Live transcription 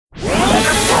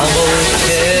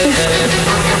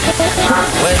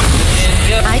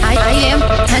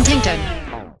Am.huntington.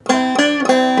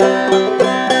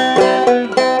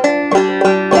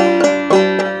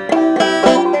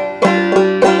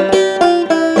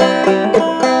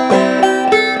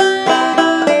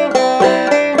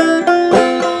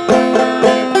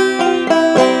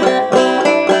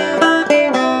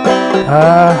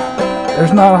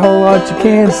 There's not a whole lot you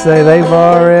can say. They've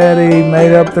already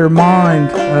made up their mind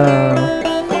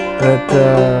that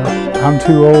I'm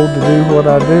too old to do what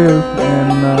I do,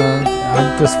 and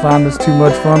I just find it's too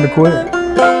much fun to quit.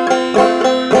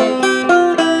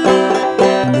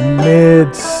 In the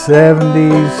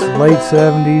mid-70s, late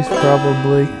 70s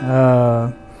probably,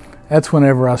 that's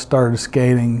whenever I started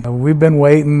skating. We've been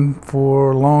waiting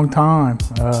for a long time.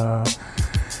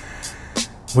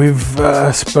 We've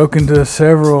spoken to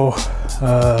several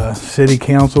city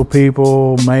council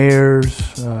people, mayors,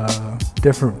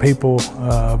 different people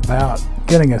about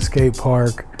getting a skate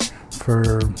park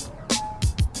for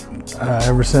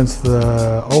ever since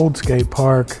the old skate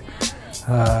park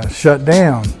shut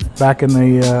down back in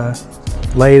the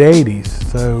late 80s.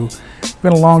 So it's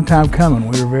been a long time coming.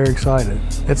 We were very excited.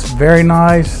 It's very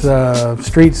nice,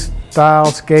 street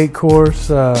style skate course,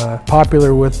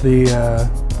 popular with the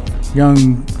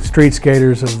young street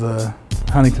skaters of the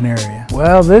Huntington area.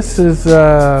 Well, this is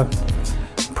a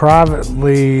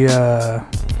privately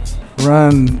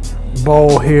run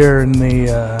bowl here in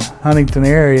the Huntington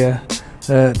area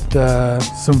that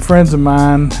some friends of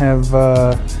mine have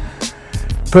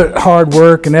put hard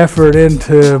work and effort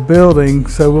into building,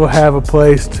 so we'll have a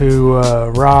place to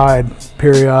ride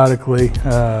periodically.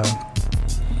 A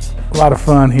lot of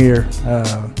fun here.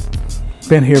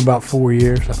 Been here about 4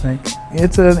 years, I think.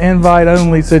 It's an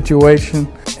invite-only situation.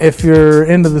 If you're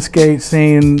into the skate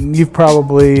scene, you've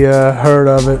probably heard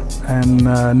of it and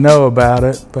know about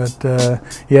it, but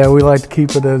yeah, we like to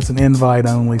keep it as an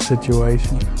invite-only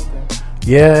situation.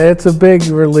 Yeah, it's a big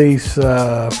release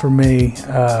for me.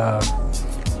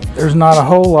 There's not a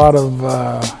whole lot of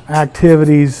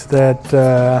activities that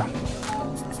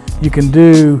you can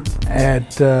do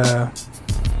at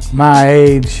my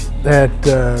age that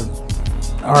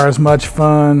are as much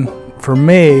fun for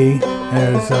me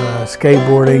as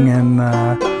skateboarding, and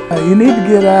you need to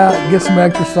get out, get some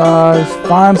exercise,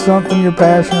 find something you're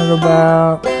passionate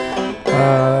about.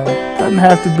 Doesn't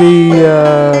have to be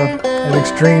an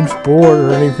extreme sport or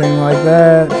anything like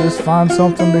that. Just find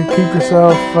something to keep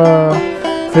yourself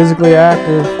physically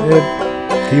active,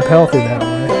 keep healthy that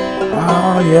way.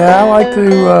 Oh yeah, I like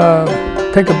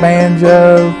to pick a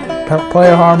banjo, play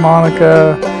a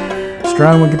harmonica,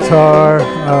 strum a guitar,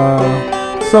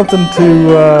 something to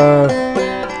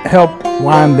help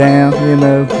wind down, you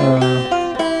know,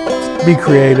 be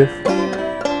creative.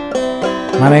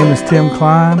 My name is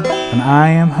Cline, and I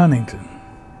am Huntington.